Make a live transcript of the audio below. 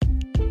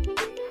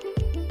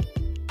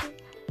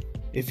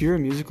If you're a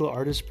musical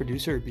artist,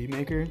 producer, or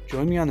beatmaker,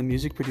 join me on the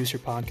Music Producer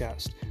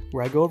Podcast,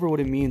 where I go over what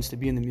it means to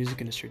be in the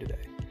music industry today.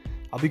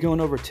 I'll be going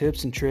over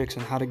tips and tricks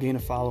on how to gain a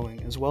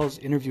following, as well as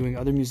interviewing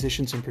other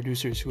musicians and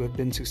producers who have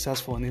been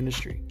successful in the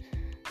industry.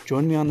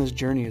 Join me on this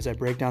journey as I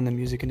break down the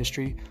music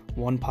industry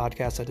one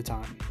podcast at a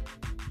time.